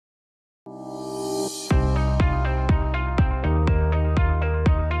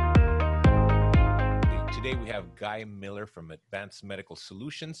have Guy Miller from Advanced Medical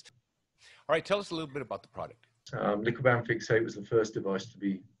Solutions. All right, tell us a little bit about the product. LiquiBand FIX8 was the first device to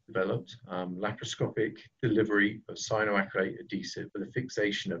be developed. Laparoscopic delivery of cyanoacrylate adhesive for the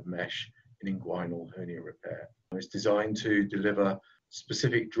fixation of mesh in inguinal hernia repair. It's designed to deliver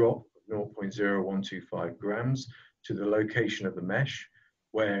specific drop of 0.0125 grams to the location of the mesh,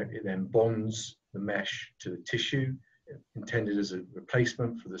 where it then bonds the mesh to the tissue, intended as a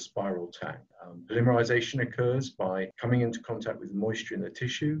replacement for the spiral tack. Polymerization occurs by coming into contact with moisture in the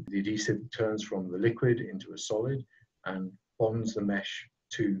tissue. The adhesive turns from the liquid into a solid and bonds the mesh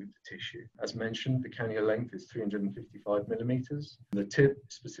to the tissue. As mentioned, the cannula length is 355 millimeters. The tip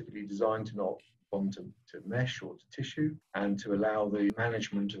is specifically designed to not bond to mesh or to tissue and to allow the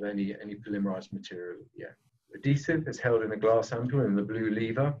management of any polymerized material at the end. Adhesive is held in a glass ampule in the blue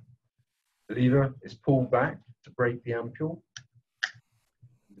lever. The lever is pulled back to break the ampule,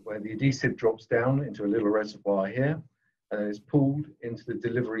 where the adhesive drops down into a little reservoir here and is pulled into the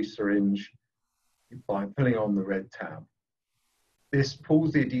delivery syringe by pulling on the red tab. This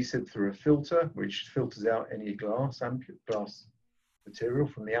pulls the adhesive through a filter, which filters out any glass material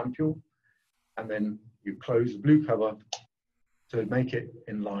from the ampule, and then you close the blue cover to make it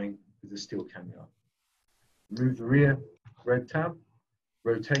in line with the steel cannula. Remove the rear red tab,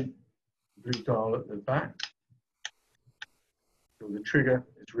 rotate the blue dial at the back, so the trigger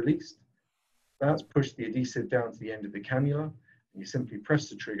is released. That's pushed the adhesive down to the end of the cannula, and you simply press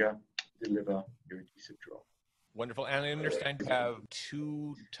the trigger to deliver your adhesive drop. Wonderful. And I understand you have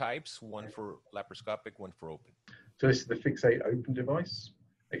two types, one for laparoscopic, one for open. So this is the FIX8 open device.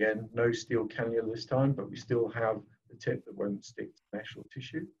 Again, no steel cannula this time, but we still have the tip that won't stick to mesh or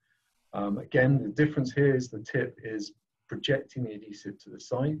tissue. Again, the difference here is the tip is projecting the adhesive to the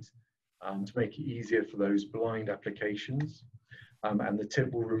side to make it easier for those blind applications. And the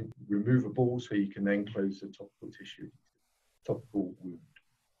tip will be removable, so you can then close the topical tissue, topical wound.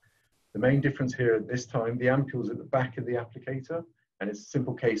 The main difference here at this time, the ampule is at the back of the applicator, and it's a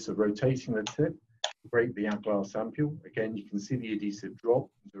simple case of rotating the tip to break the glass ampule. Again, you can see the adhesive drop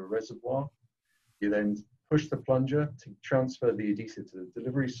into a reservoir. You then push the plunger to transfer the adhesive to the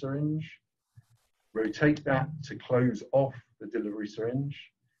delivery syringe, rotate that to close off the delivery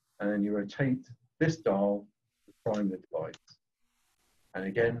syringe, and then you rotate this dial to prime the device. And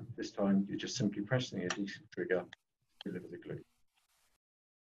again, this time you're just simply pressing the adhesive trigger to deliver the glue.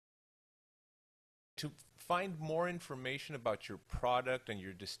 To find more information about your product and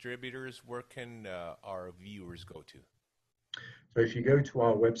your distributors, where can our viewers go to? So if you go to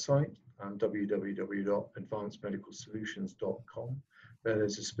our website, www.advancedmedicalsolutions.com,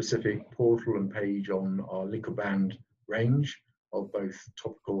 there's a specific portal and page on our LiquiBand range of both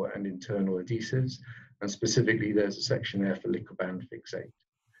topical and internal adhesives. And specifically, there's a section there for LiquiBand FIX8.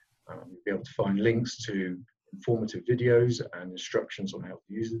 You'll be able to find links to informative videos and instructions on how to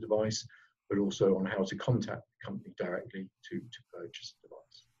use the device, but also on how to contact the company directly to purchase the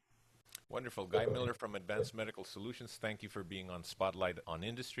device. Wonderful. Guy Miller from Advanced Medical Solutions, thank you for being on Spotlight on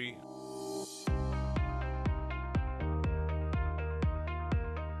Industry.